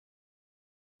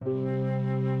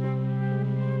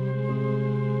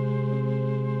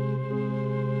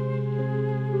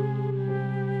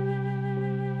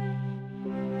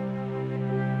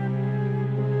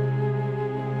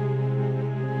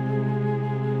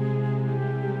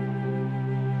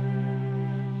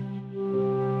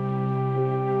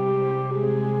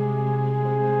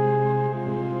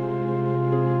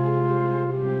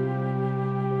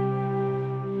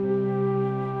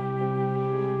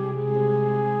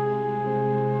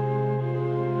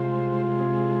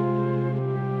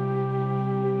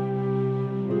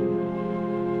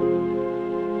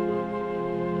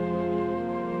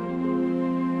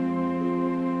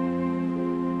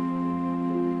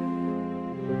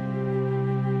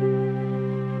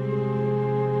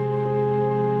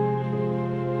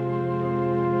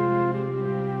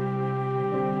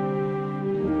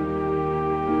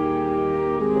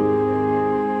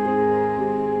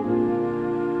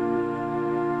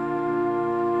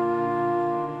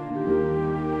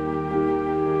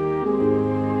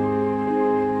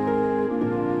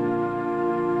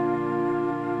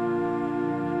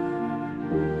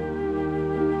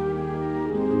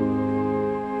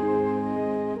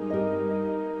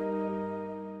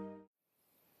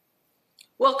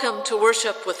Welcome to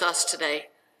worship with us today.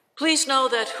 Please know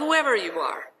that whoever you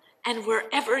are and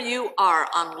wherever you are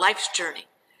on life's journey,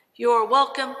 you are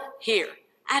welcome here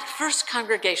at First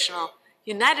Congregational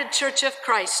United Church of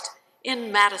Christ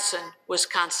in Madison,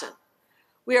 Wisconsin.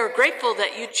 We are grateful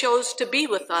that you chose to be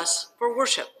with us for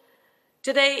worship.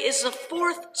 Today is the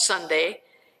fourth Sunday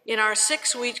in our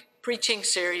 6-week preaching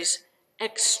series,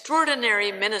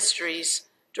 Extraordinary Ministries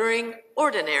During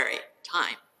Ordinary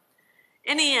Time.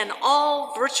 Any and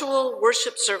all virtual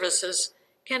worship services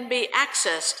can be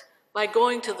accessed by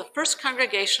going to the First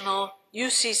Congregational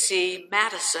UCC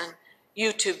Madison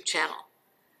YouTube channel.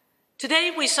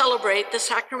 Today we celebrate the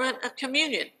sacrament of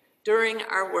communion during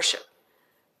our worship.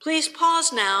 Please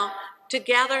pause now to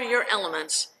gather your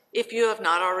elements if you have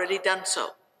not already done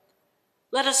so.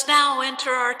 Let us now enter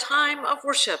our time of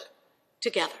worship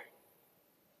together.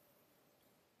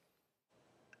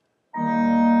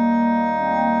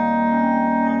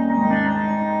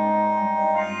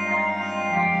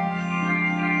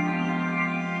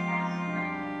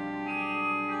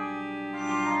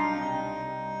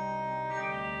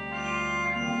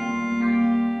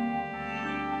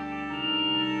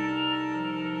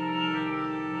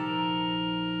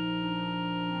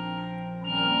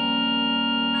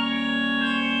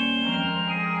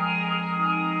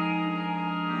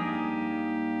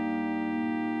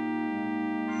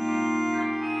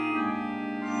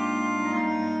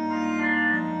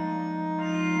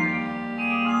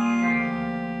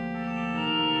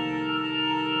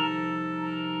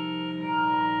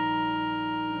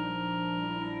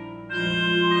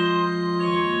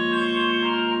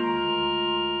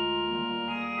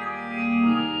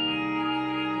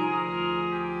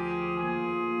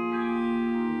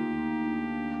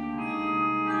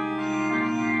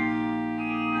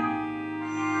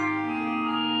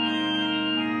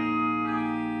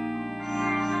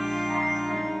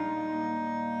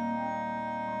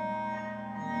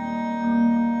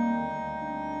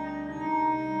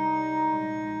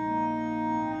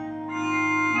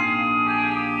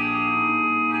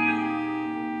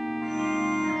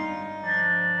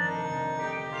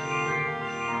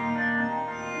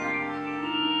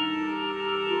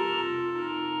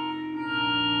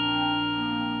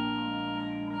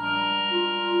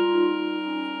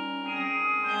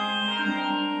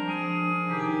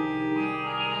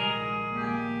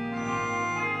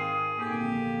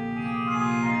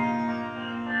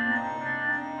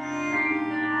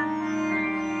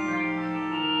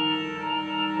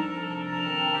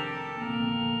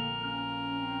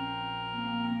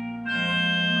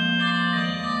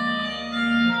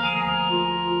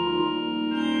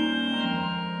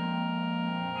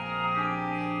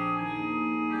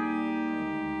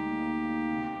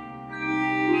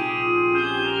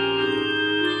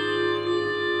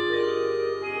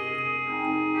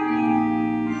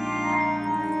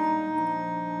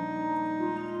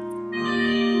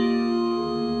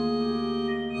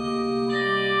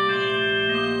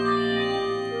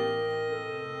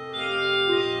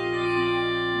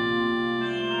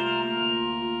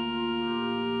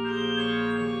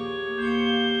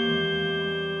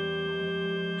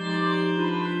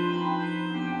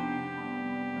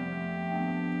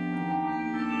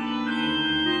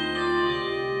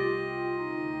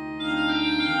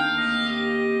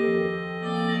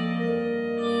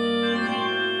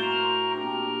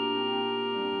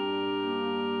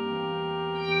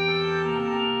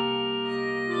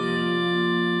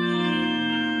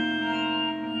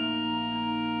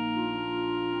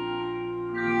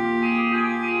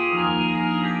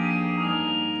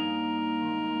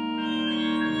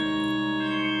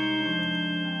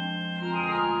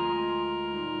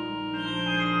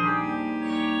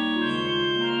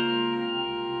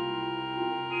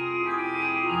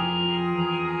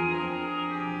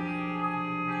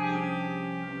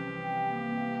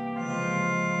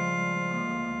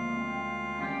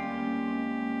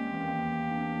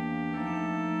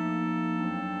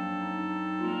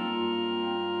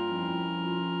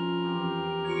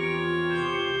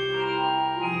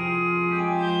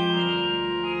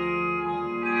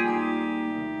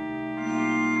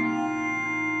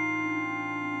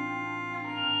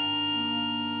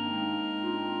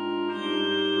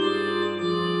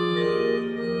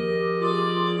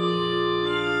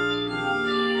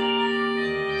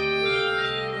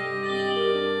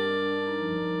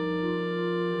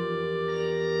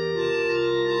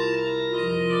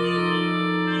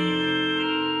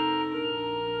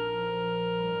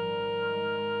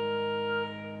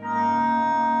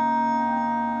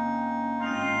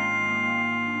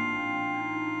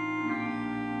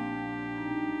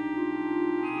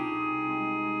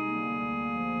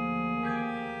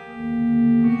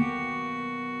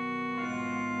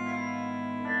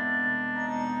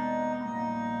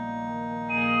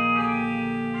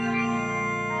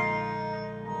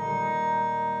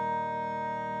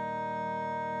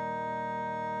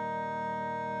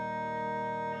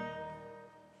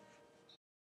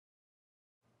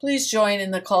 Please join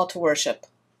in the call to worship.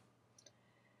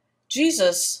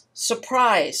 Jesus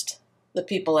surprised the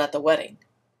people at the wedding.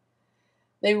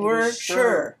 They were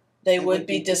sure they would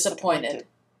be disappointed.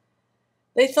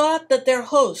 They thought that their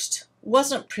host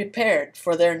wasn't prepared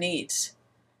for their needs.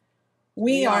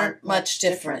 We aren't much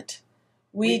different.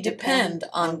 We depend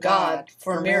on God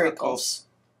for miracles.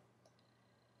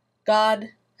 God,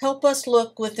 help us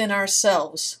look within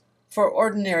ourselves for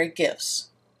ordinary gifts.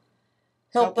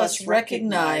 Help us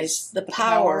recognize the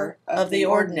power of the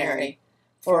ordinary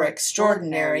for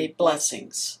extraordinary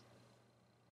blessings.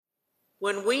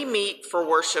 When we meet for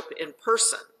worship in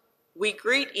person, we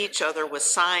greet each other with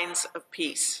signs of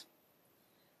peace.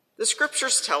 The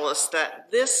scriptures tell us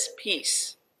that this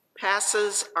peace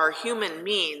passes our human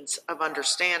means of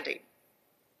understanding.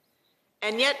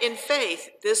 And yet in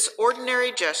faith, this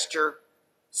ordinary gesture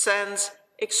sends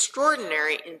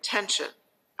extraordinary intention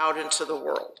out into the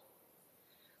world.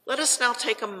 Let us now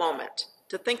take a moment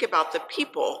to think about the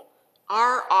people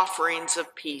our offerings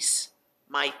of peace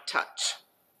might touch.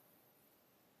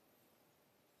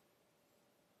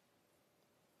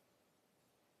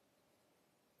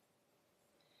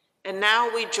 And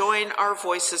now we join our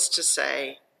voices to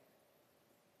say,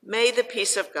 may the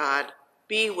peace of God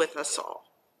be with us all.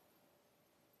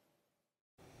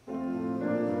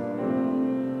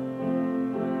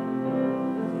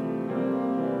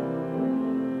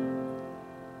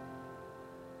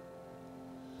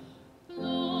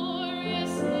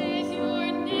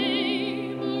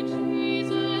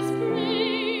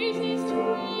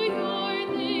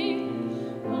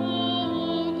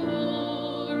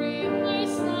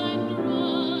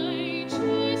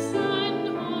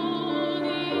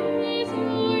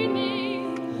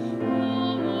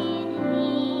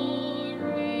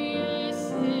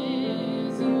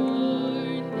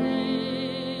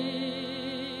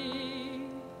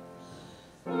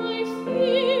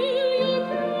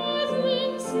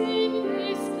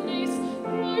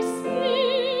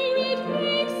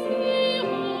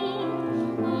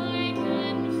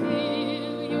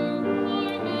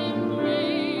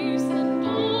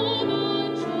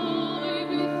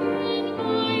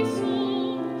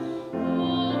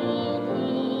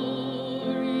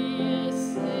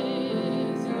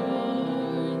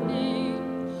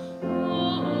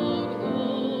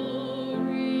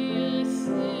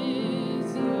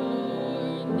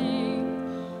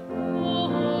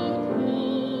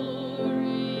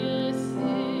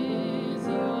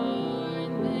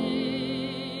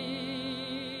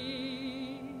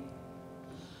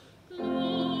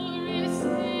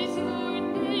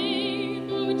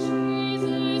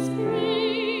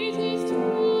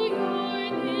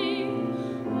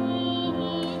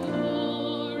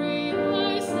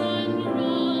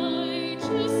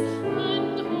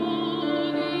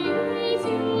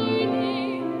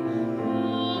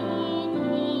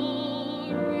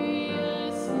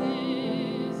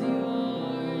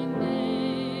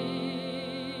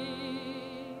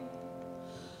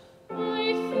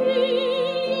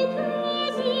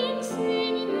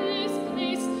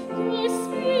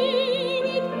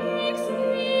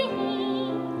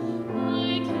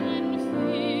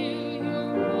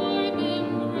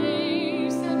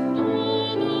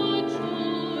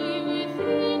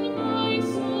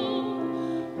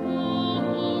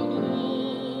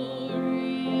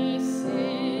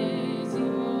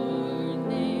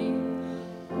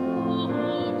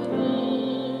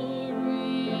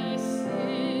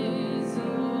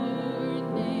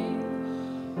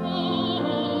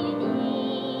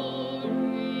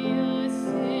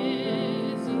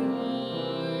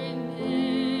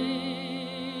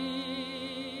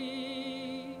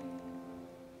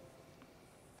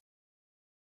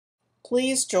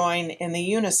 Please join in the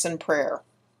unison prayer.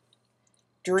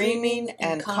 Dreaming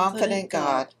and confident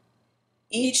God,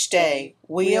 each day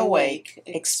we awake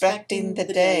expecting the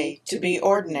day to be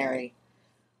ordinary.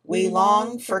 We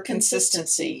long for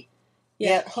consistency,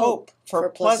 yet hope for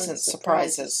pleasant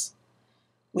surprises.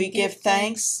 We give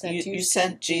thanks that you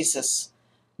sent Jesus,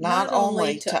 not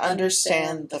only to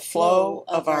understand the flow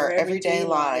of our everyday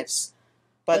lives,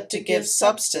 but to give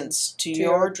substance to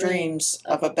your dreams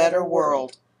of a better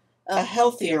world, a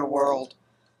healthier world,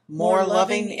 more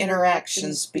loving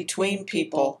interactions between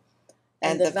people,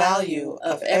 and the value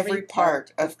of every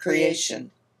part of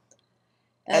creation.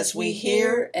 As we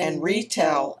hear and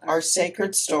retell our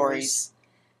sacred stories,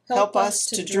 help us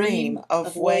to dream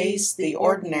of ways the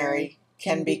ordinary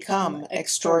can become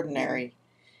extraordinary.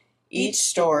 Each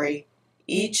story,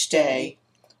 each day,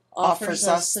 offers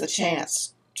us the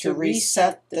chance to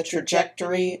reset the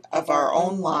trajectory of our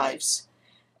own lives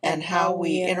and how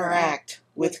we interact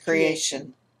with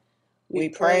creation. We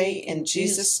pray in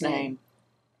Jesus' name.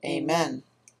 Amen.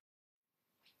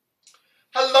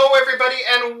 Hello, everybody,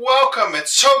 and welcome.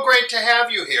 It's so great to have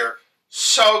you here.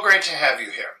 So great to have you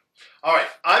here. All right,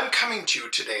 I'm coming to you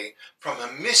today from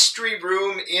a mystery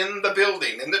room in the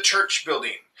building, in the church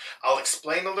building. I'll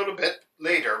explain a little bit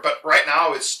later, but right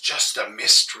now it's just a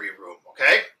mystery room,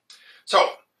 okay?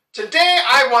 So, today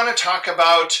I want to talk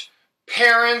about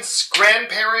parents,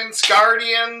 grandparents,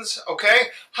 guardians, okay?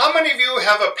 How many of you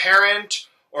have a parent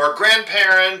or a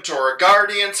grandparent or a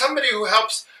guardian, somebody who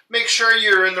helps make sure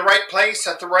you're in the right place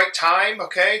at the right time,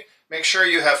 okay? Make sure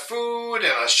you have food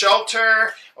and a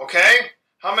shelter, okay?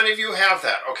 How many of you have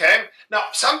that, okay? Now,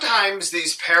 sometimes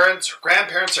these parents or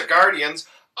grandparents or guardians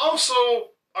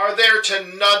also are there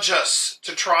to nudge us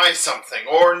to try something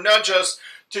or nudge us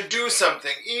to do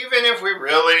something, even if we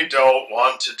really don't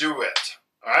want to do it,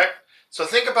 all right? So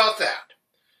think about that.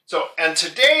 So, and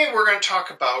today we're going to talk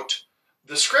about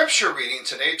the scripture reading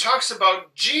today. It talks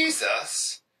about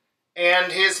Jesus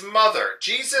and his mother.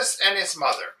 Jesus and his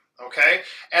mother, okay?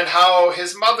 And how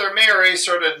his mother Mary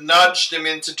sort of nudged him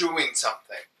into doing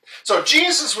something. So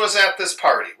Jesus was at this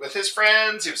party with his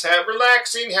friends. He was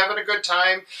relaxing, having a good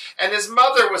time. And his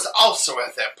mother was also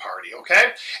at that party,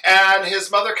 okay? And his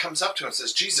mother comes up to him and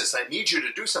says, Jesus, I need you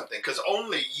to do something because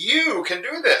only you can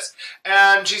do this.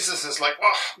 And Jesus is like,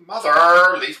 well,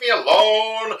 mother, leave me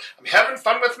alone. I'm having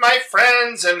fun with my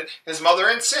friends. And his mother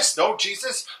insists, no,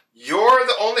 Jesus, you're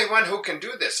the only one who can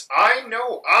do this. I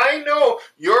know,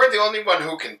 you're the only one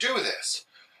who can do this.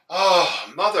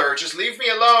 Oh, mother, just leave me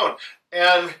alone.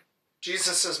 And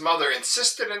Jesus' mother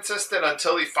insisted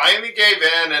until he finally gave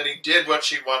in and he did what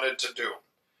she wanted to do.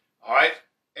 All right?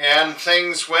 And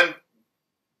things went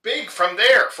big from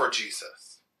there for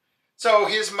Jesus. So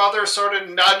his mother sort of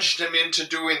nudged him into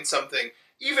doing something,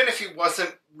 even if he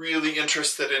wasn't really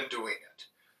interested in doing it.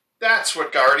 That's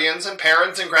what guardians and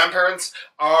parents and grandparents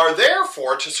are there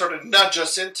for, to sort of nudge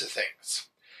us into things.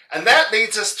 And that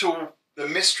leads us to the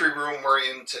mystery room we're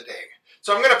in today.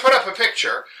 So I'm going to put up a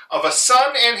picture of a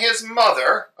son and his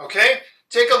mother, okay?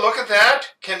 Take a look at that.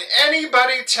 Can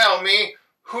anybody tell me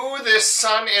who this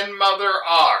son and mother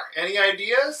are? Any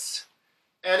ideas?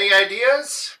 Any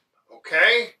ideas?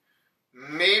 Okay.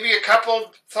 Maybe a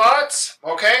couple thoughts?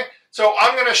 Okay. So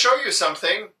I'm going to show you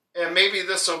something, and maybe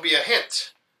this will be a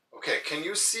hint. Okay, can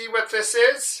you see what this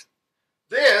is?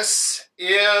 This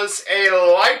is a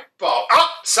light bulb. Oh,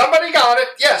 somebody got it.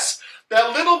 Yes.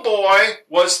 That little boy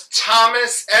was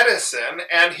Thomas Edison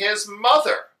and his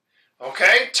mother,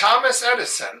 okay? Thomas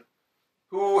Edison,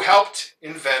 who helped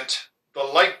invent the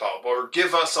light bulb or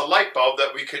give us a light bulb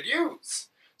that we could use.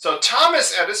 So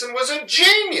Thomas Edison was a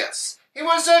genius. He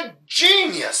was a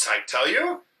genius, I tell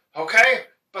you, okay?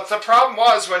 But the problem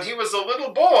was when he was a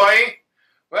little boy,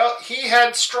 well, he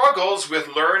had struggles with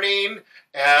learning,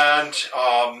 and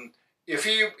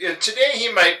today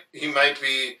he might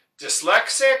be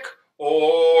dyslexic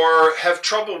or have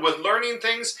trouble with learning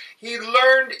things. He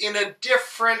learned in a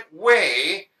different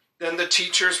way than the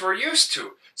teachers were used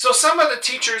to. So some of the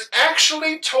teachers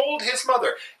actually told his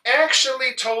mother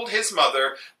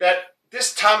that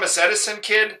this Thomas Edison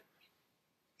kid,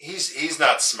 he's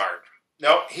not smart.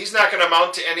 No, he's not going to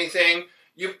amount to anything.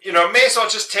 You may as well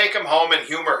just take him home and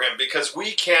humor him because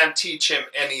we can't teach him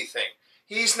anything.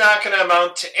 He's not going to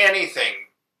amount to anything.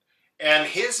 And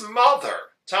his mother,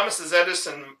 Thomas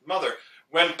Edison's mother,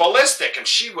 went ballistic, and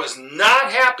she was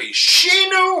not happy. She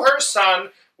knew her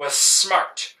son was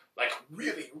smart, like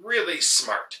really, really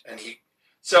smart.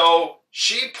 So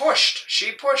she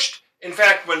pushed. In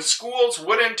fact, when schools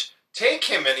wouldn't take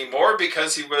him anymore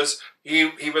because he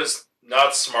was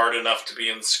not smart enough to be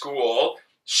in school,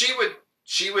 she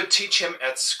would teach him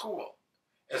at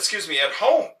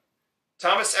home.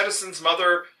 Thomas Edison's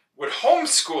mother would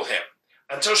homeschool him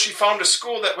until she found a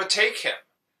school that would take him.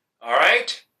 All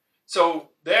right? So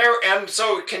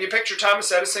can you picture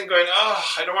Thomas Edison going, oh,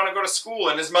 I don't want to go to school,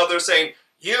 and his mother saying,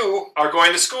 you are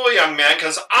going to school, young man,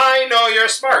 because I know you're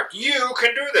smart. You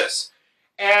can do this.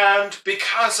 And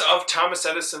because of Thomas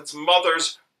Edison's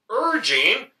mother's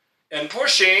urging and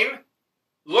pushing,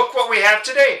 look what we have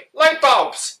today. Light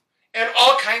bulbs and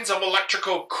all kinds of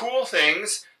electrical cool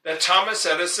things that Thomas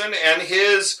Edison and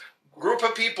his group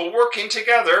of people working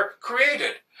together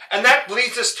created. And that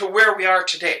leads us to where we are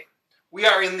today. We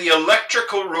are in the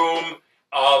electrical room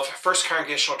of First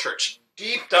Congregational Church,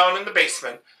 deep down in the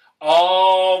basement.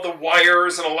 All the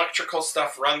wires and electrical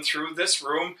stuff run through this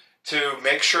room to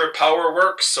make sure power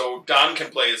works so Don can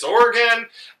play his organ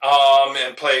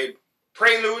and play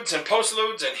preludes and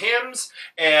postludes and hymns.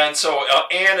 And so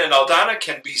Anne and Aldana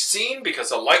can be seen because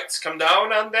the lights come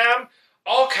down on them.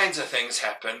 All kinds of things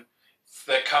happen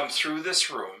that come through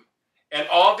this room. And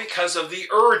all because of the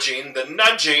urging, the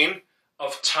nudging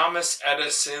of Thomas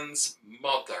Edison's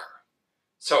mother.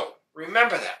 So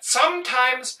remember that.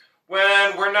 Sometimes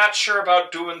when we're not sure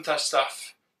about doing the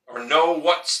stuff or know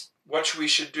what we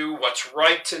should do, what's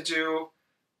right to do,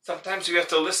 sometimes we have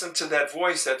to listen to that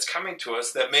voice that's coming to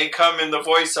us that may come in the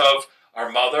voice of our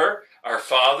mother, our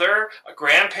father, a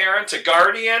grandparent, a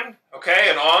guardian, okay,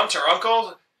 an aunt or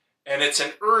uncle, and it's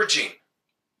an urging.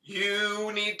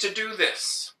 You need to do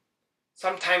this.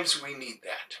 Sometimes we need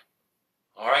that.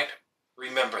 All right?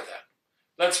 Remember that.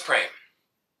 Let's pray.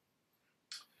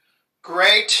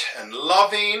 Great and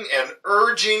loving and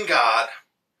urging God,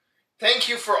 thank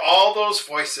you for all those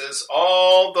voices,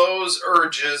 all those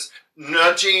urges,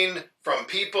 nudging from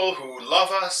people who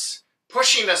love us,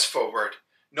 pushing us forward,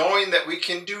 knowing that we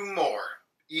can do more,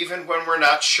 even when we're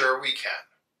not sure we can.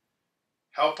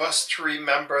 Help us to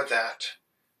remember that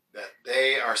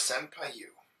they are sent by you.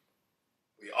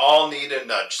 We all need a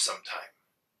nudge sometime.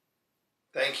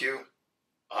 Thank you.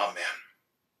 Amen.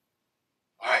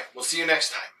 All right, we'll see you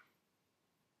next time.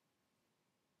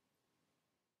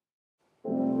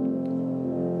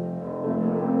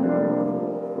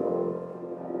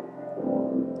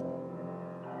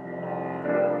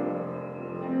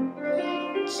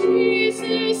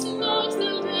 Jesus loves the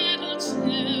little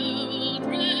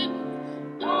children,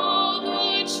 all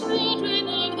the children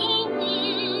of the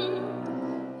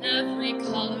world. Every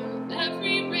color,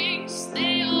 every race,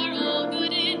 they are all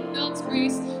good in God's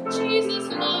grace.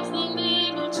 Jesus loves the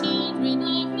little children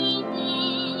of the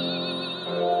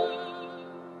world.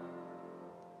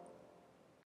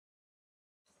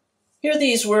 Hear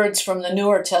these words from the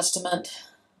Newer Testament,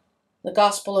 the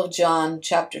Gospel of John,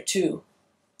 chapter 2.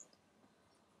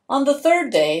 On the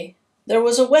third day, there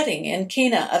was a wedding in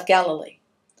Cana of Galilee,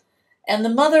 and the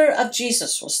mother of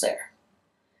Jesus was there.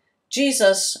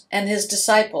 Jesus and his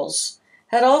disciples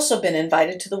had also been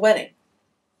invited to the wedding.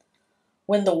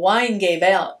 When the wine gave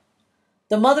out,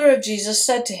 the mother of Jesus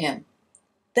said to him,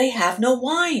 "They have no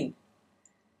wine."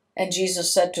 And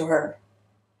Jesus said to her,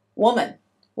 "Woman,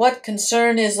 what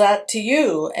concern is that to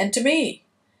you and to me?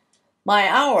 My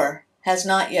hour has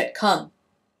not yet come."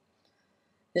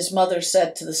 His mother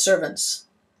said to the servants,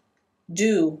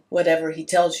 "Do whatever he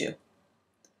tells you."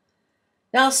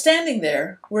 Now standing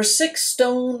there were 6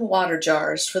 stone water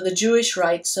jars for the Jewish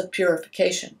rites of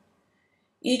purification,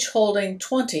 each holding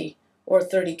 20 or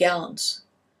 30 gallons.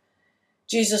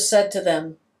 Jesus said to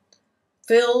them,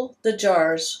 "Fill the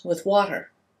jars with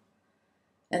water."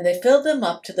 And they filled them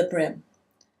up to the brim.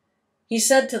 He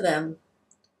said to them,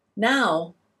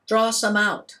 "Now draw some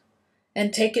out,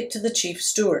 and take it to the chief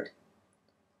steward."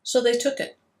 So they took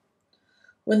it.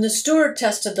 When the steward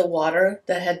tested the water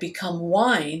that had become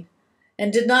wine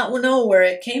and did not know where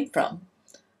it came from,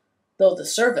 though the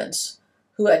servants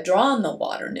who had drawn the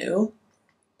water knew,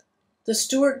 the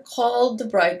steward called the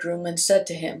bridegroom and said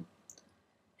to him,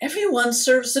 "Everyone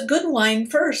serves the good wine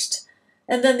first,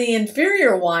 and then the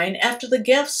inferior wine after the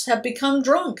guests have become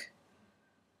drunk.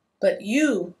 But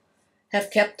you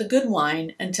have kept the good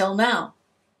wine until now."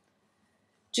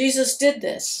 Jesus did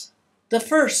this, the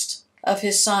first of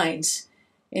his signs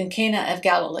in Cana of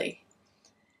Galilee,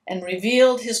 and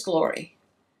revealed his glory,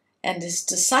 and his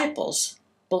disciples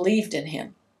believed in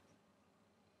him.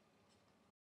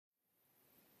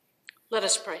 Let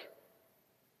us pray.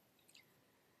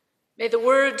 May the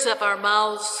words of our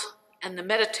mouths and the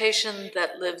meditation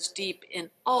that lives deep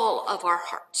in all of our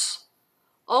hearts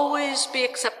always be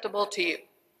acceptable to you,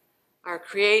 our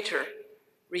Creator,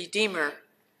 Redeemer,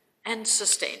 and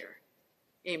Sustainer.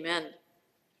 Amen.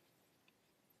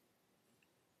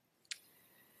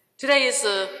 Today is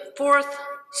the 4th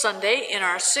Sunday in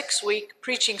our 6-week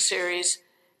preaching series,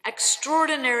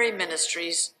 Extraordinary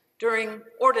Ministries During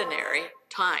Ordinary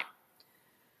Time.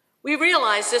 We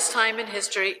realize this time in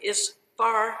history is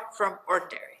far from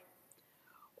ordinary.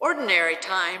 Ordinary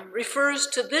time refers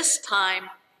to this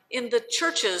time in the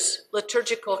Church's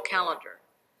liturgical calendar,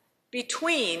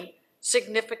 between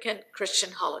significant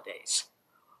Christian holidays.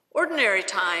 Ordinary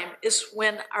time is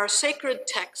when our sacred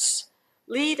texts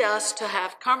lead us to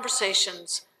have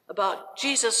conversations about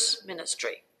Jesus'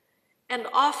 ministry, and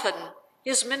often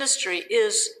his ministry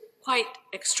is quite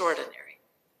extraordinary.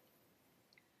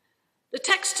 The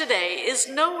text today is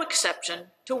no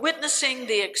exception to witnessing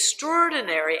the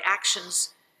extraordinary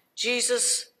actions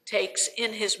Jesus takes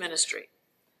in his ministry.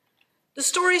 The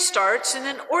story starts in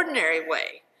an ordinary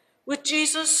way, with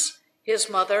Jesus, his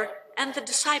mother, and the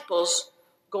disciples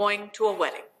going to a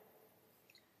wedding.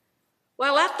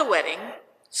 While at the wedding,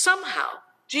 somehow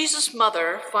Jesus'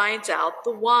 mother finds out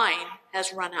the wine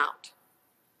has run out.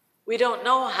 We don't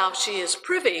know how she is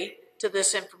privy to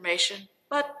this information,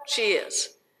 but she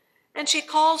is, and she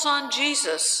calls on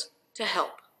Jesus to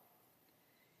help.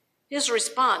 His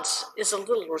response is a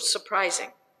little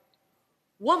surprising.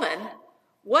 "Woman,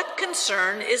 what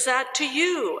concern is that to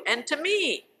you and to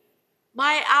me?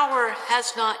 My hour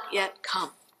has not yet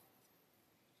come."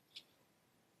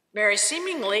 Mary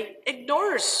seemingly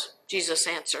ignores Jesus'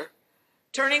 answer,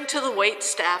 turning to the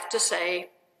waitstaff to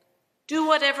say, "Do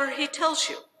whatever he tells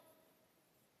you."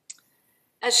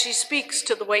 As she speaks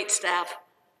to the waitstaff,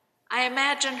 I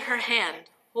imagine her hand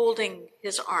holding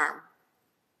his arm,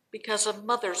 because a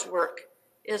mother's work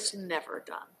is never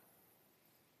done.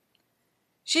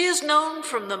 She has known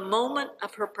from the moment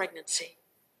of her pregnancy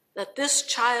that this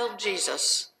child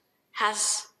Jesus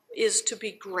is to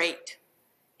be great.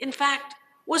 In fact,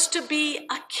 was to be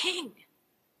a king.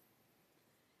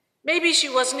 Maybe she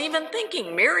wasn't even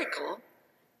thinking miracle.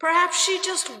 Perhaps she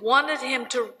just wanted him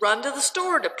to run to the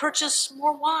store to purchase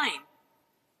more wine.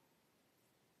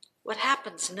 What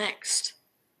happens next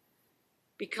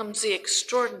becomes the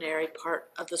extraordinary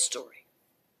part of the story.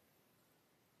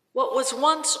 What was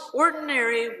once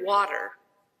ordinary water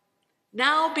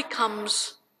now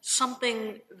becomes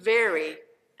something very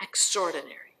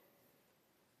extraordinary.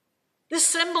 This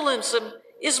symbolism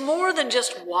is more than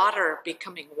just water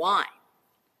becoming wine.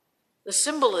 The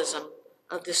symbolism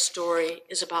of this story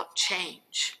is about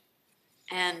change,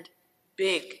 and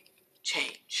big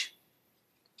change.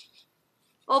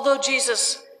 Although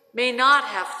Jesus may not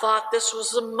have thought this was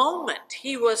the moment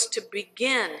he was to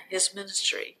begin his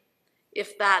ministry,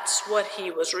 if that's what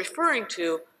he was referring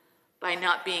to by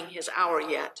not being his hour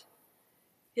yet,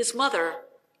 his mother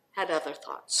had other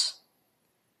thoughts.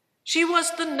 She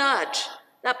was the nudge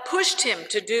that pushed him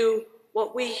to do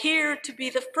what we hear to be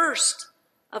the first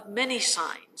of many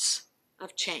signs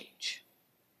of change.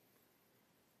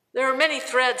 There are many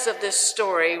threads of this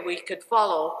story we could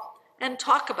follow and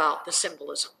talk about the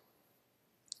symbolism.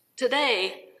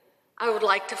 Today, I would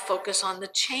like to focus on the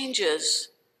changes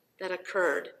that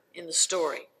occurred in the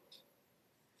story.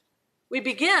 We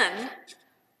begin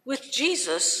with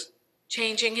Jesus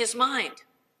changing his mind.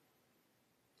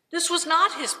 This was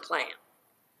not his plan.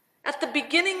 At the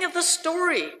beginning of the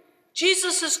story,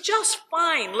 Jesus is just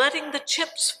fine letting the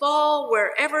chips fall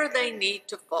wherever they need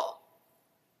to fall.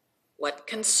 What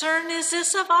concern is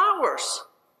this of ours?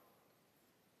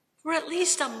 For at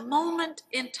least a moment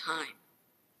in time,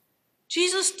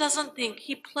 Jesus doesn't think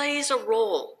he plays a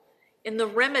role in the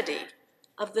remedy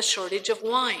of the shortage of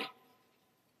wine.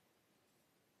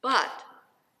 But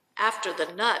after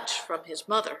the nudge from his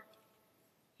mother,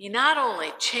 he not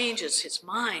only changes his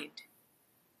mind,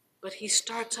 but he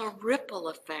starts a ripple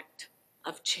effect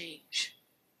of change.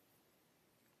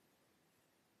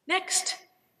 Next,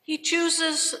 he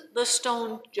chooses the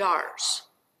stone jars.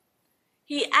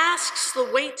 He asks the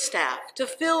waitstaff to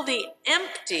fill the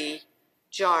empty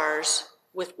jars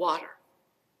with water.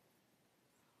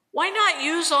 Why not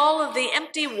use all of the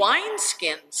empty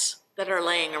wineskins that are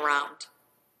laying around?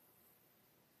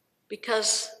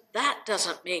 Because that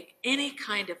doesn't make any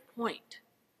kind of point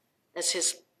as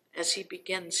he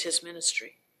begins his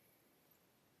ministry.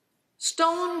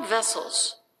 Stone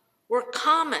vessels were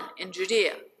common in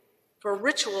Judea for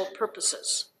ritual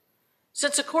purposes,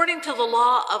 since according to the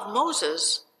law of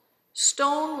Moses,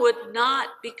 stone would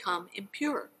not become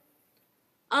impure,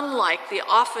 unlike the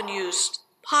often used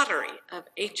pottery of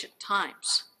ancient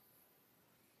times.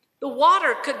 The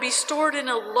water could be stored in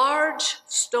a large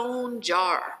stone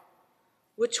jar,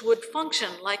 which would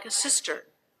function like a cistern,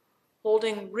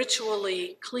 holding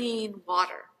ritually clean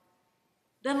water.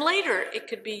 Then later it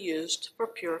could be used for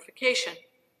purification.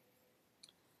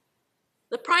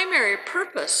 The primary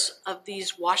purpose of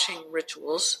these washing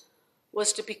rituals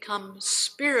was to become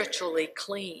spiritually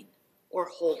clean or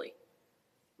holy,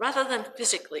 rather than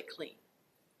physically clean.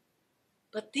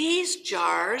 But these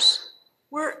jars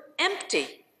were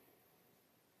empty.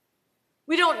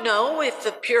 We don't know if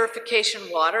the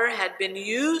purification water had been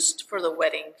used for the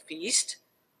wedding feast,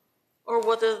 or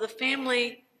whether the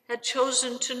family had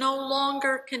chosen to no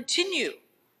longer continue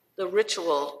the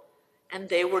ritual and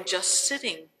they were just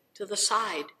sitting to the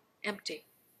side, empty.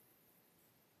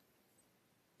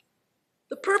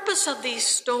 The purpose of these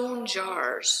stone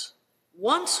jars,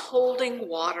 once holding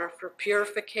water for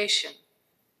purification,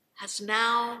 has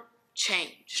now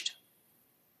changed.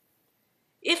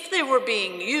 If they were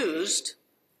being used,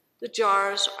 the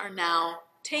jars are now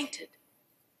tainted.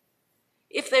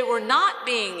 If they were not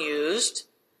being used,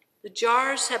 the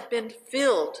jars have been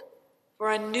filled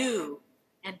for a new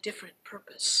and different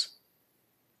purpose.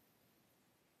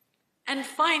 And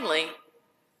finally,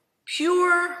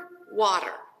 pure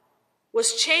water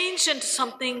was changed into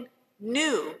something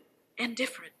new and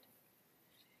different.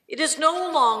 It is no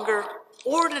longer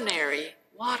ordinary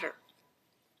water.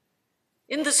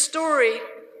 In the story,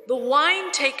 the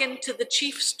wine taken to the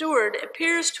chief steward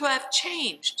appears to have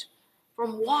changed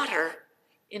from water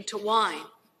into wine.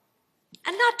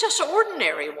 And not just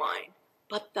ordinary wine,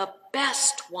 but the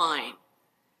best wine,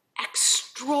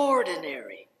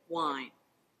 extraordinary wine.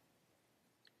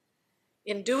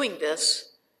 In doing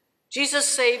this, Jesus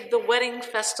saved the wedding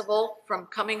festival from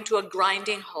coming to a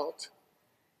grinding halt,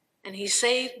 and he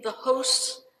saved the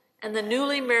hosts and the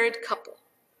newly married couple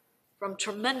from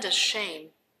tremendous shame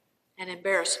and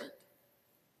embarrassment.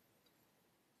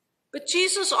 But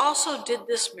Jesus also did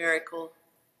this miracle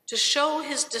to show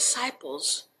his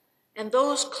disciples and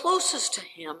those closest to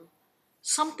him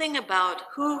something about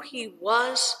who he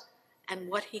was and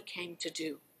what he came to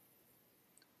do.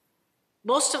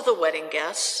 Most of the wedding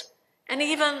guests, and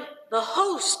even the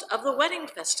host of the wedding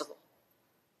festival,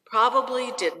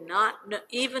 probably did not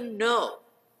even know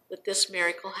that this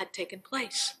miracle had taken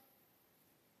place.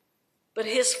 But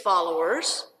his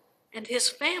followers and his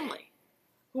family,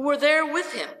 who were there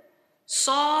with him,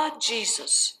 saw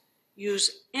Jesus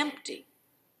use empty,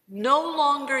 no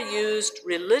longer used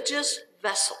religious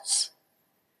vessels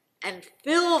and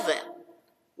fill them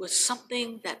with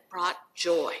something that brought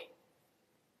joy.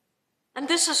 And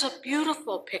this is a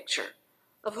beautiful picture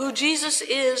of who Jesus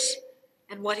is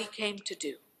and what he came to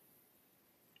do.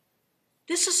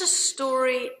 This is a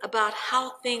story about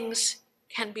how things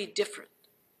can be different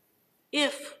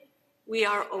if we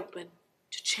are open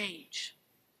to change.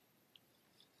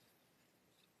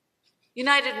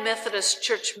 United Methodist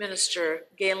Church minister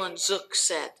Galen Zook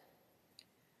said,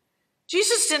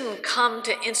 Jesus didn't come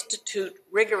to institute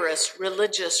rigorous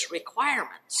religious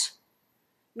requirements,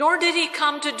 nor did he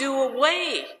come to do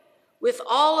away with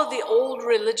all of the old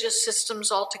religious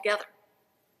systems altogether.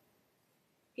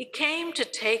 He came to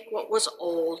take what was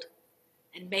old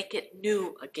and make it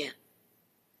new again.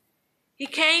 He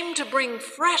came to bring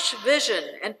fresh vision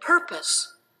and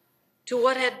purpose to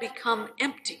what had become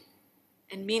empty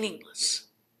and meaningless.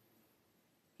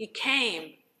 He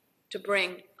came to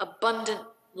bring abundant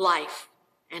life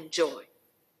and joy.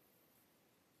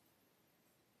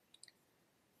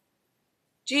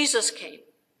 Jesus came,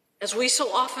 as we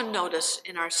so often notice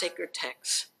in our sacred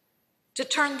texts, to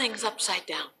turn things upside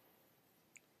down.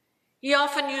 He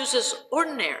often uses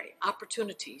ordinary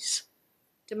opportunities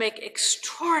to make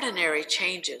extraordinary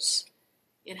changes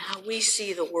in how we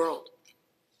see the world.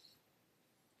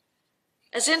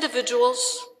 As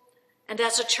individuals and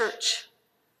as a church,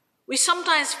 we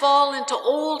sometimes fall into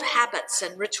old habits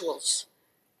and rituals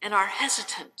and are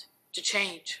hesitant to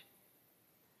change.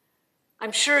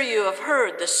 I'm sure you have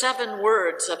heard the 7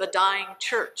 words of a dying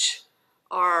church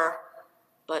are,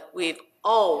 but we've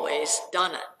always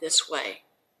done it this way.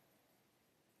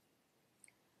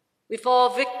 We fall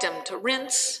victim to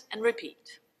rinse and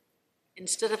repeat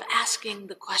instead of asking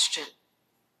the question,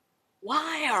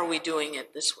 why are we doing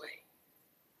it this way?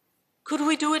 Could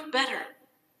we do it better?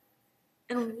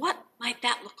 And what might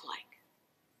that look like?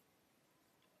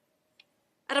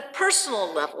 At a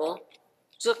personal level,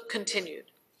 Zook continued,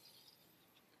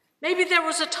 maybe there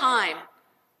was a time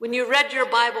when you read your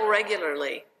Bible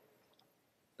regularly,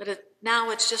 but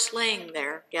now it's just laying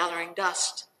there gathering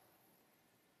dust.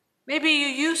 Maybe you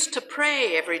used to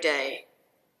pray every day,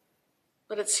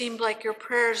 but it seemed like your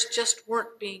prayers just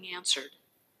weren't being answered.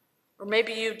 Or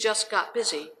maybe you just got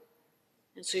busy,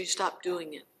 and so you stopped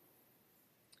doing it.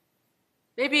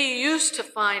 Maybe you used to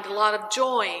find a lot of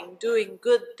joy in doing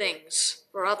good things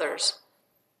for others,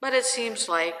 but it seems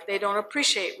like they don't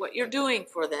appreciate what you're doing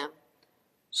for them,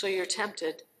 so you're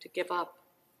tempted to give up.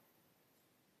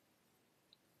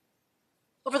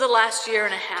 Over the last year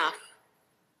and a half,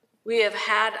 we have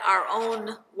had our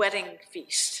own wedding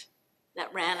feast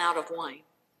that ran out of wine.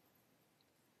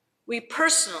 We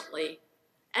personally,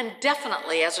 and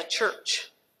definitely as a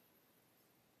church,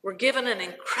 were given an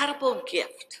incredible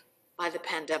gift by the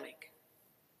pandemic.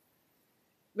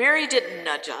 Mary didn't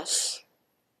nudge us,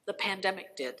 the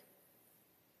pandemic did.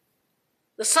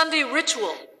 The Sunday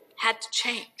ritual had to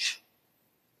change.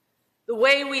 The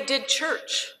way we did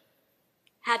church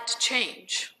had to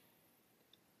change.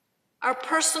 Our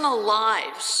personal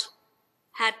lives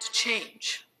had to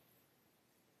change.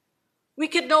 We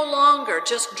could no longer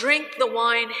just drink the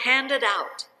wine handed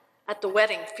out at the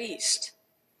wedding feast.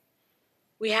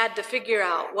 We had to figure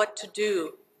out what to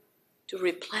do to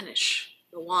replenish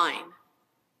the wine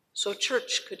so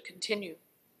church could continue.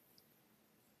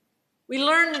 We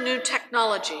learned a new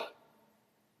technology,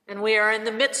 and we are in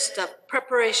the midst of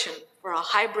preparation for a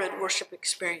hybrid worship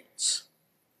experience.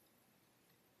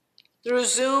 Through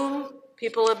Zoom,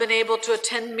 people have been able to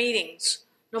attend meetings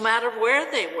no matter where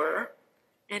they were,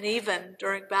 and even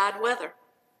during bad weather.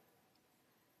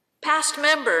 Past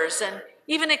members and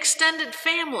even extended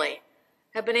family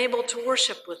have been able to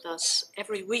worship with us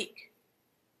every week.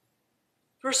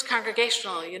 First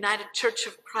Congregational United Church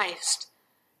of Christ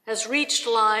has reached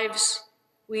lives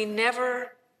we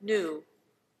never knew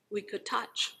we could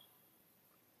touch.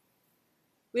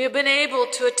 We have been able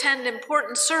to attend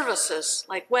important services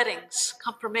like weddings,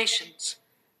 confirmations,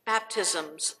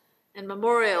 baptisms, and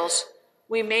memorials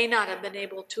we may not have been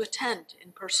able to attend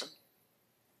in person.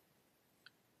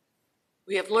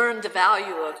 We have learned the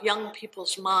value of young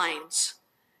people's minds,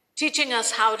 teaching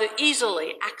us how to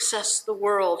easily access the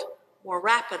world more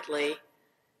rapidly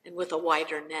and with a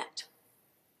wider net.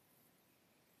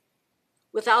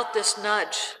 Without this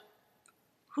nudge,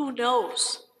 who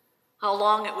knows how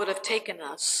long it would have taken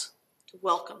us to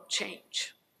welcome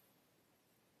change.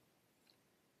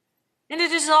 And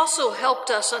it has also helped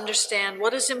us understand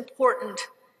what is important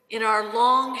in our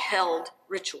long-held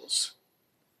rituals.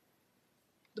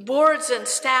 The boards and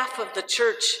staff of the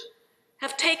church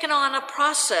have taken on a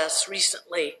process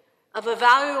recently of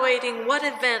evaluating what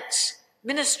events,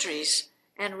 ministries,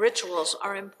 and rituals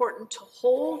are important to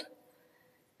hold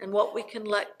and what we can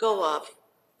let go of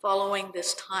following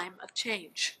this time of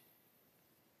change.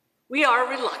 We are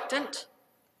reluctant,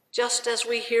 just as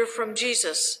we hear from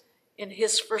Jesus in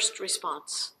his first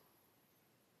response.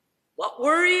 What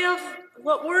worry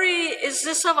is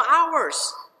this of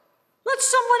ours? Let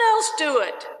someone else do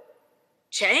it.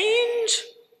 Change?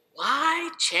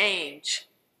 Why change?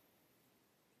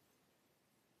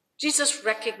 Jesus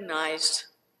recognized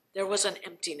there was an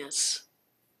emptiness,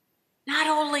 not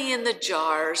only in the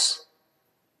jars,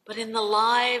 but in the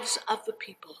lives of the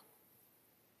people.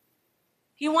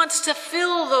 He wants to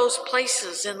fill those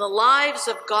places in the lives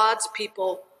of God's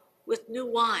people with new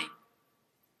wine.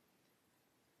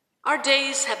 Our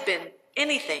days have been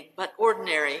anything but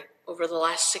ordinary over the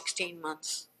last 16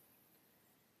 months.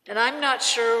 And I'm not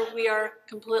sure we are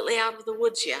completely out of the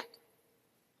woods yet.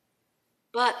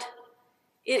 But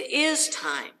it is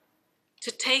time to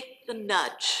take the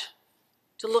nudge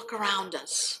to look around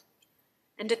us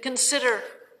and to consider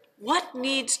what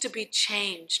needs to be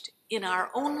changed in our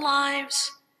own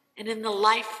lives and in the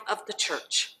life of the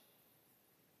church.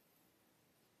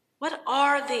 What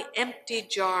are the empty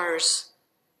jars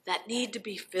that need to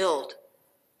be filled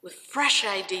with fresh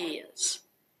ideas,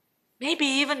 maybe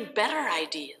even better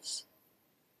ideas?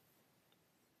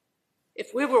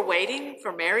 If we were waiting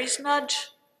for Mary's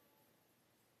nudge,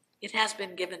 it has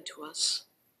been given to us.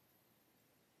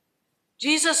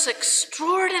 Jesus'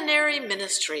 extraordinary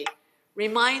ministry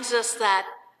reminds us that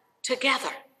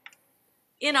together,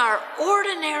 in our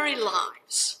ordinary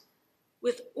lives,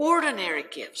 with ordinary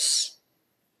gifts,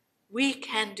 we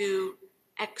can do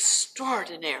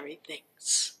extraordinary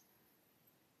things.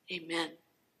 Amen.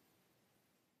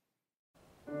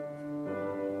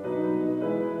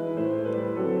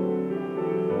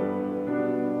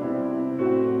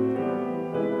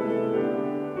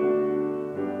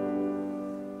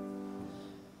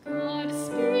 God,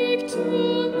 speak to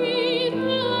me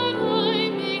that I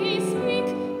may speak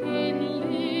in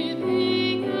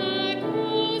living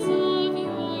echoes of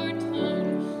your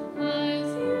tongue. As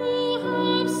you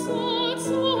have sought,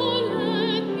 so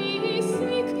let me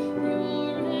seek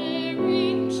your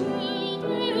erring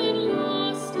children,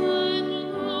 lost and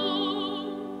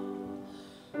lone.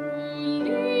 Oh,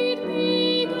 lead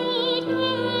me, God,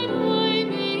 that I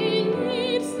may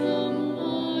lead some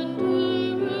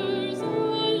wanderers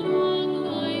along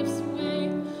life's way.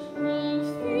 Oh,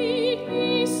 feed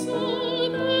me so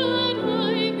that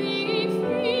I may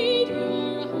feed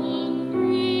your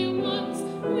hungry ones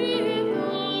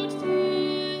without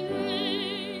delay.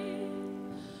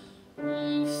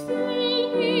 Oh, fill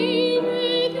me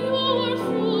with your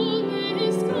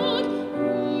fullness, God,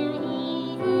 your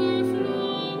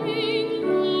overflowing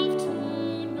love to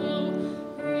know.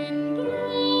 In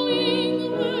glowing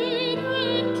word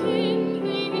and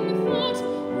kindling thought,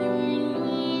 your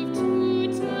love to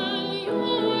tell,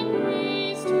 your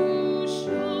praise to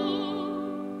show.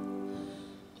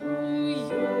 Oh,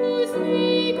 use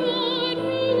me, God,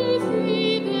 use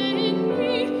even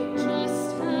me,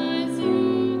 just as you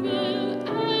will,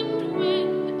 and when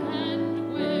and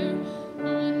where,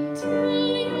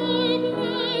 until your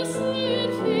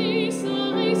blessed face I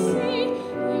see,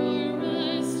 your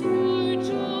rest, your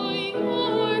joy,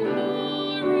 your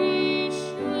glory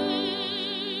share.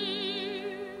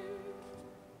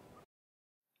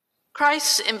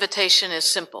 Christ's invitation is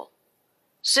simple.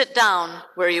 Sit down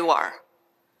where you are.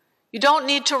 You don't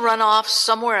need to run off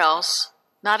somewhere else,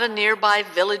 not a nearby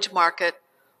village market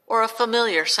or a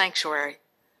familiar sanctuary.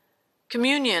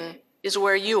 Communion is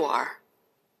where you are.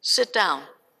 Sit down.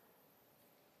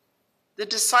 The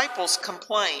disciples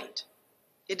complained,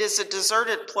 "It is a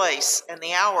deserted place, and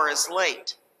the hour is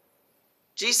late."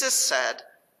 Jesus said,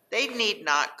 "They need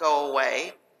not go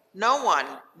away. No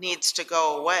one needs to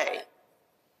go away.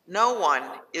 No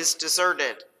one is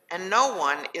deserted, and no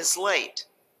one is late.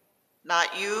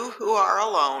 Not you who are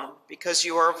alone because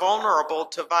you are vulnerable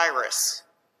to virus,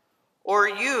 or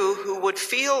you who would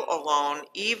feel alone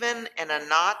even in a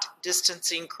not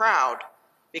distancing crowd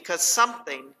because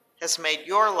something has made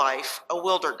your life a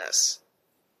wilderness."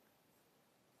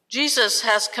 Jesus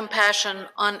has compassion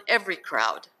on every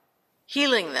crowd,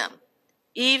 healing them,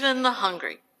 even the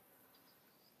hungry,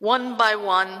 one by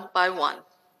one by one.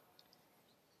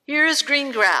 Here is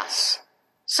green grass,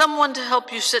 someone to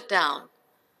help you sit down,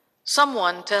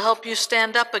 someone to help you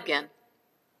stand up again,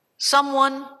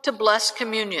 someone to bless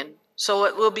communion so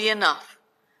it will be enough,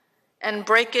 and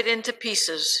break it into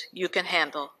pieces you can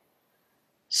handle.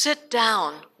 Sit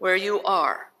down where you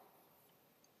are.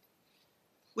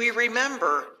 We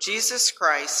remember Jesus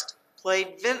Christ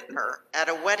played vintner at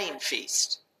a wedding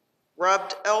feast,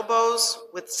 rubbed elbows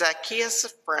with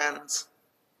Zacchaeus' friends,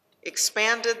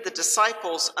 expanded the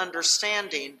disciples'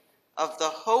 understanding of the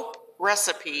hope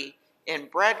recipe in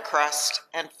bread crust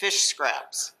and fish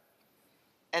scraps,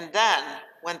 and then,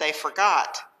 when they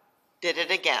forgot, did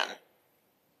it again.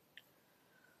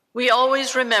 We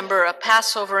always remember a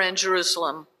Passover in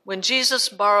Jerusalem when Jesus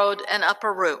borrowed an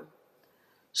upper room,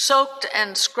 soaked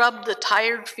and scrubbed the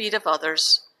tired feet of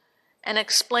others, and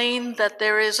explained that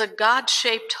there is a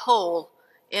God-shaped hole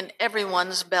in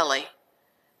everyone's belly,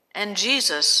 and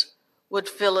Jesus would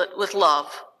fill it with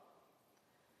love.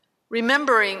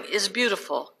 Remembering is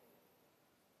beautiful,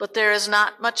 but there is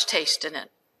not much taste in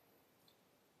it.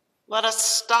 Let us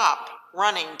stop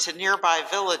running to nearby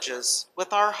villages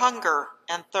with our hunger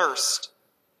and thirst,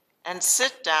 and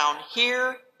sit down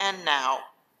here and now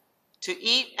to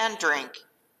eat and drink,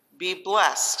 be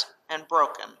blessed and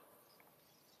broken.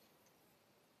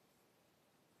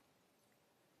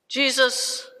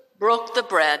 Jesus broke the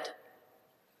bread,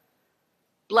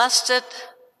 blessed it,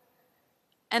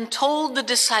 and told the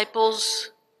disciples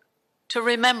to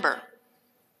remember.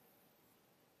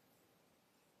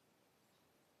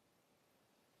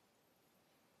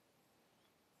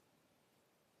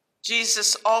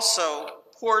 Jesus also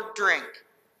poured drink,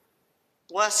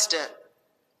 blessed it,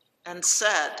 and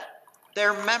said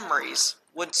their memories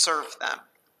would serve them.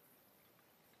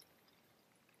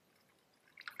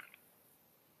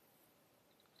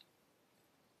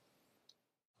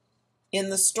 In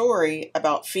the story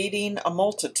about feeding a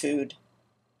multitude,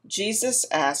 Jesus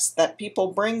asked that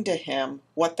people bring to him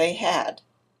what they had.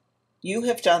 You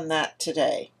have done that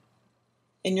today.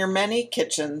 In your many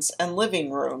kitchens and living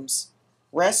rooms,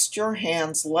 rest your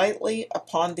hands lightly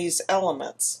upon these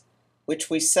elements, which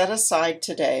we set aside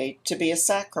today to be a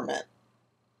sacrament.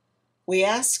 We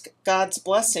ask God's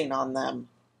blessing on them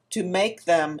to make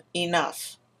them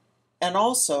enough, and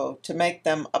also to make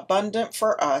them abundant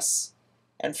for us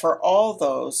and for all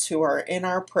those who are in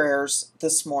our prayers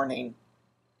this morning.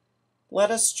 Let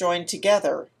us join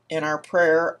together in our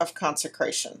prayer of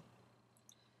consecration.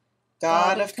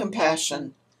 God of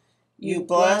compassion, you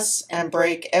bless and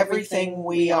break everything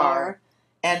we are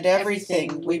and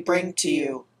everything we bring to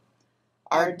you.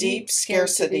 Our deep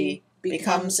scarcity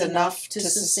becomes enough to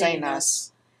sustain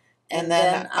us, and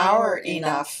then our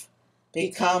enough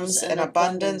becomes an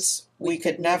abundance we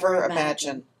could never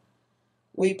imagine.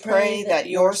 We pray that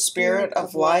your spirit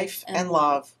of life and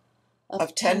love,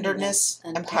 of tenderness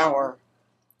and power,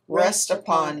 rest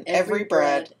upon every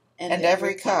bread and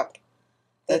every cup,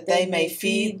 that they may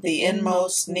feed the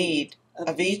inmost need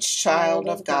of each child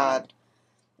of God,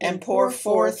 and pour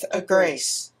forth a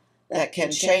grace that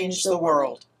can change the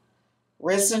world.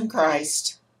 Risen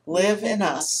Christ, live in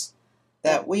us,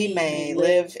 that we may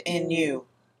live in you.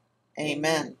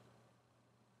 Amen.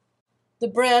 The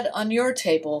bread on your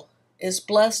table is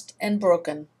blessed and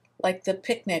broken like the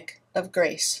picnic of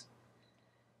grace.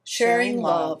 Sharing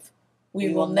love,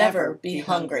 we will never be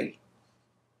hungry.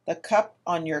 The cup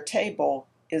on your table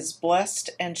is blessed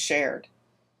and shared,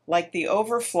 like the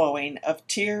overflowing of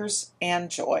tears and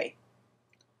joy.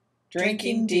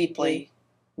 Drinking deeply,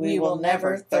 we will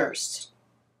never thirst.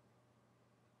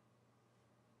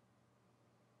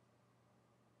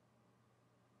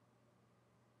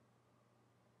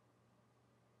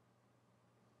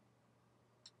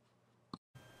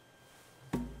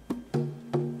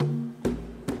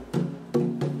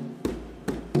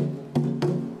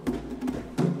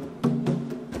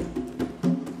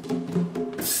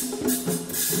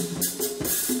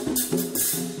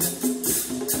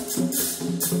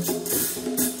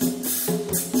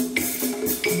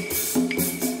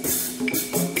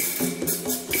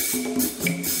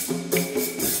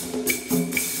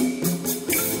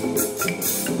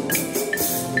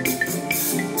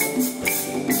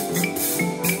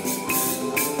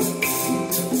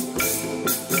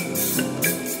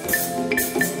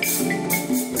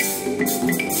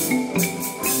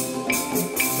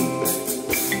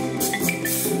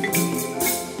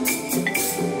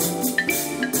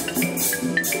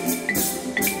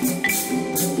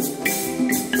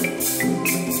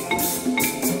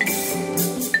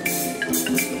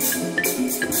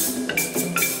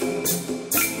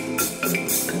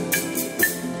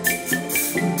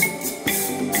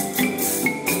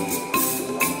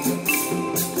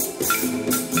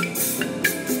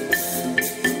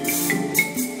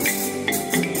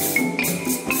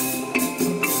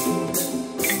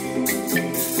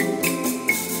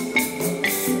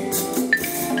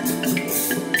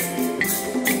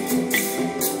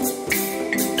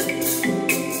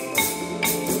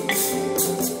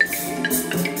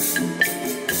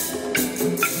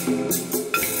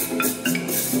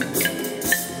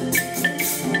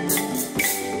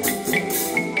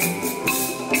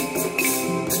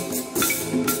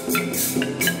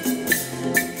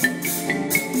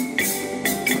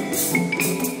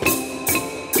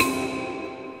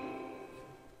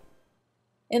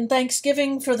 In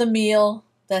thanksgiving for the meal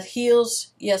that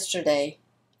heals yesterday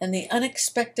and the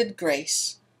unexpected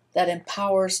grace that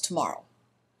empowers tomorrow,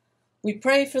 we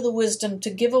pray for the wisdom to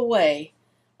give away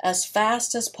as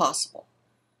fast as possible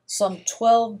some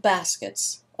 12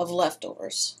 baskets of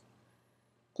leftovers.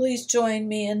 Please join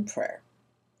me in prayer.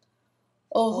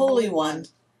 O Holy One,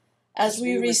 as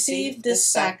we receive this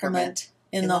sacrament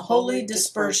in the holy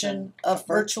dispersion of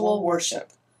virtual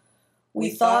worship, we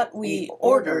thought we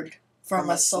ordered from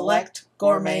a select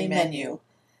gourmet menu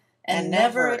and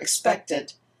never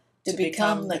expected to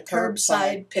become the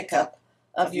curbside pickup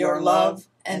of your love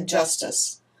and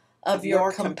justice, of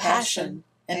your compassion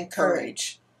and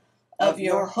courage, of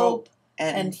your hope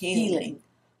and healing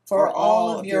for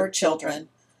all of your children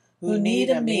who need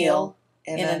a meal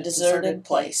in a deserted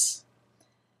place.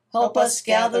 Help us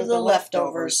gather the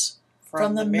leftovers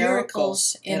from the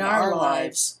miracles in our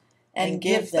lives and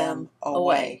give them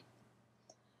away.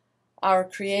 Our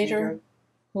Creator,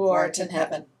 who art in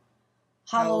heaven,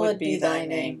 hallowed be thy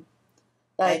name.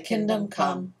 Thy kingdom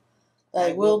come,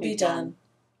 thy will be done,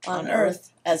 on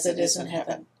earth as it is in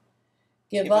heaven.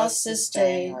 Give us this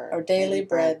day our daily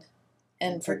bread,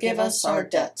 and forgive us our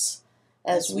debts,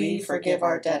 as we forgive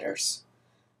our debtors.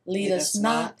 Lead us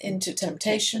not into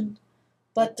temptation,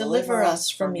 but deliver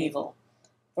us from evil.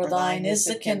 For thine is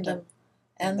the kingdom,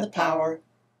 and the power,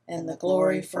 and the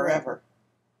glory forever.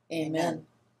 Amen.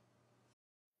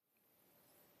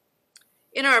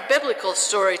 In our biblical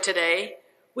story today,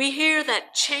 we hear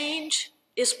that change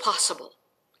is possible.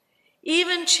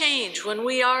 Even change when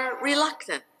we are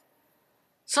reluctant.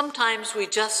 Sometimes we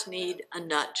just need a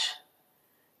nudge.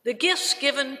 The gifts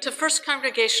given to First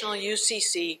Congregational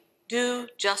UCC do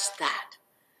just that.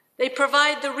 They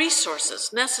provide the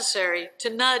resources necessary to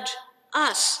nudge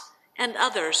us and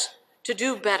others to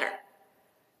do better,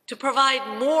 to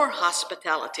provide more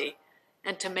hospitality,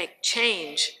 and to make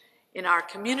change in our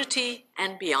community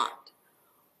and beyond.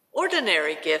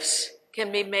 Ordinary gifts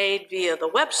can be made via the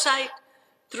website,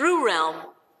 through Realm,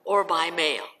 or by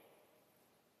mail.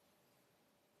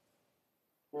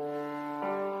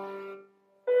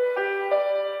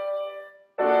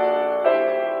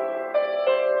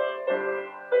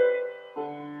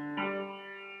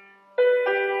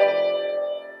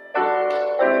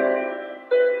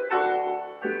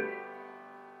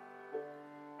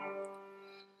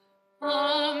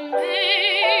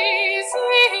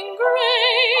 Amazing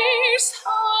grace,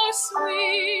 how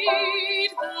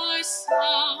sweet the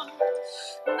sound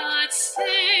that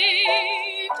saved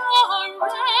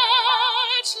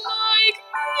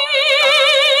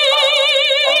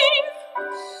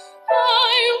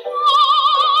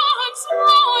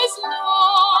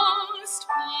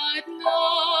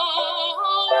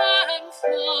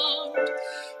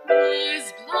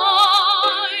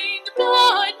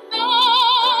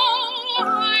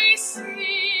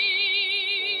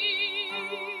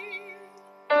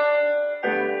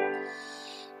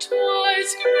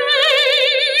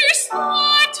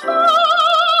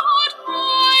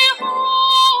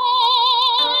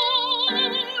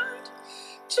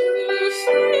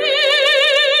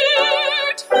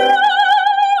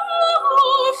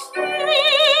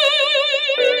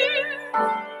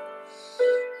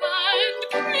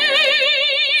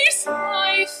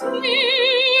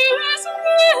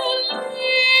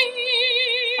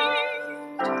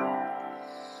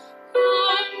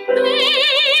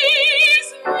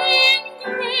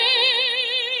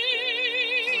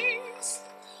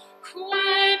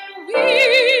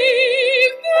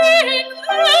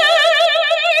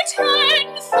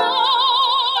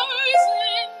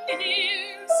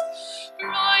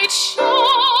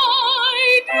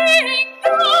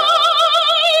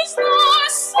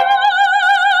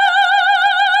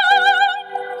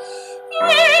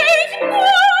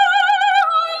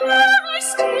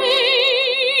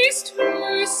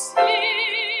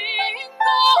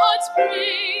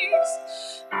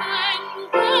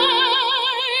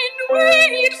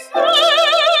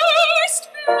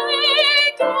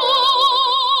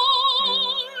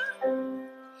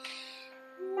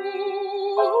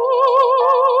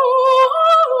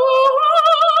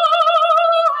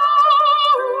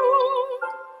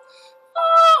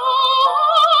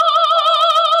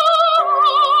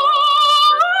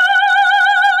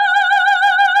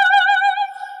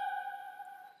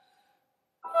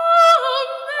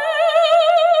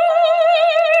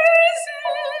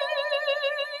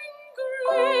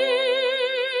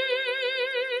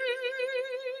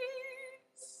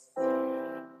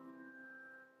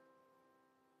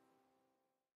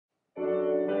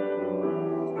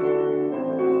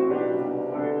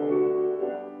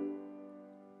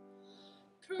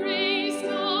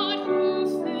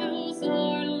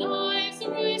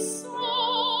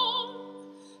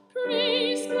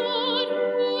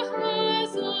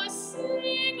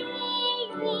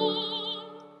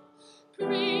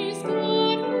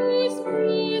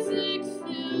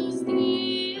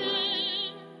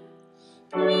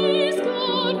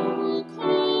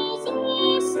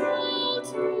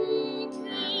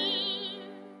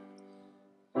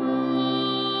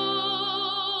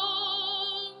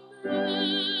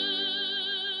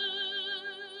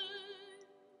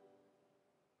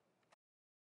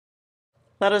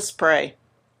Let us pray.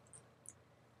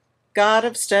 God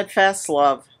of steadfast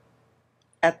love,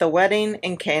 at the wedding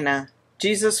in Cana,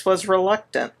 Jesus was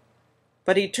reluctant,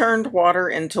 but he turned water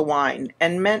into wine,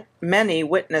 and many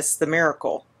witnessed the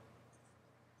miracle.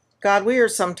 God, we are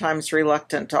sometimes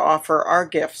reluctant to offer our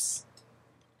gifts.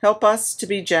 Help us to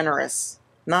be generous,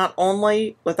 not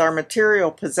only with our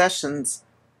material possessions,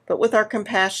 but with our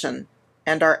compassion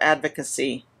and our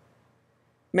advocacy.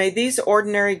 May these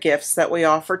ordinary gifts that we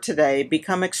offer today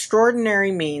become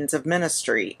extraordinary means of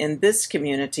ministry in this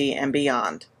community and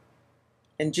beyond.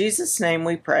 In Jesus' name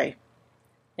we pray.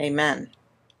 Amen.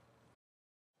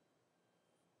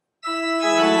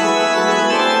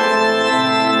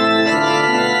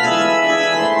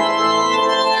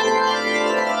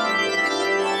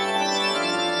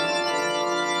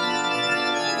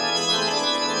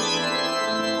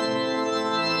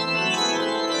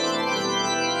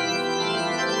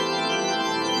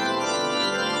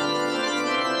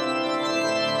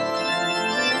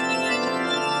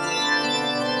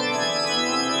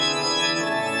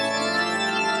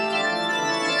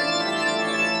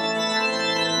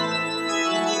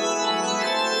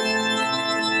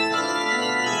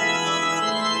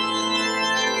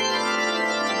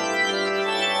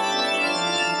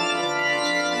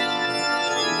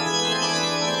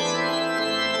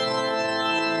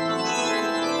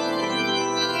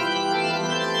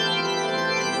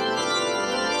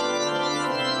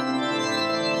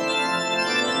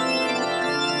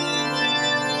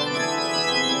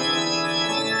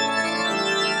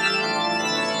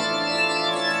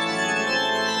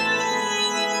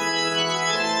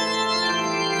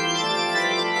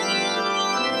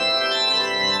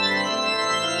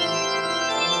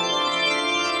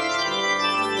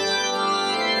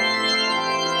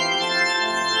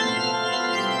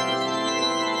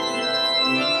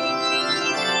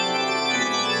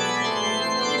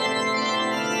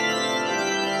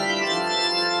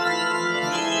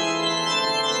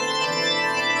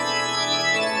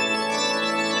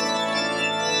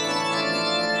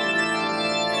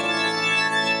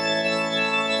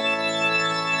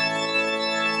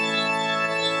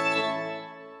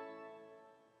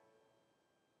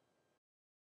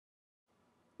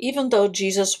 Even though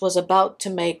Jesus was about to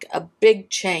make a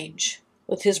big change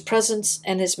with his presence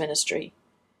and his ministry,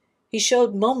 he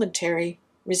showed momentary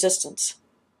resistance.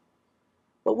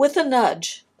 But with a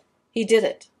nudge, he did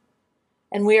it,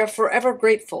 and we are forever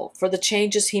grateful for the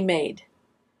changes he made,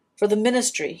 for the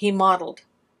ministry he modeled,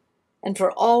 and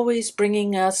for always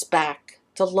bringing us back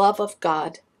to love of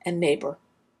God and neighbor.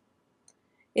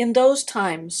 In those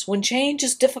times when change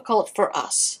is difficult for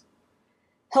us,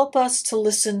 help us to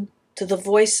listen to the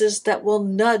voices that will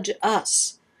nudge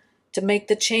us to make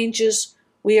the changes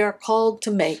we are called to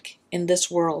make in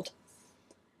this world.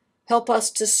 Help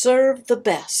us to serve the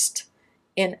best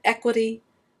in equity,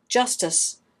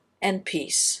 justice, and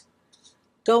peace.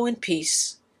 Go in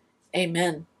peace.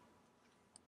 Amen.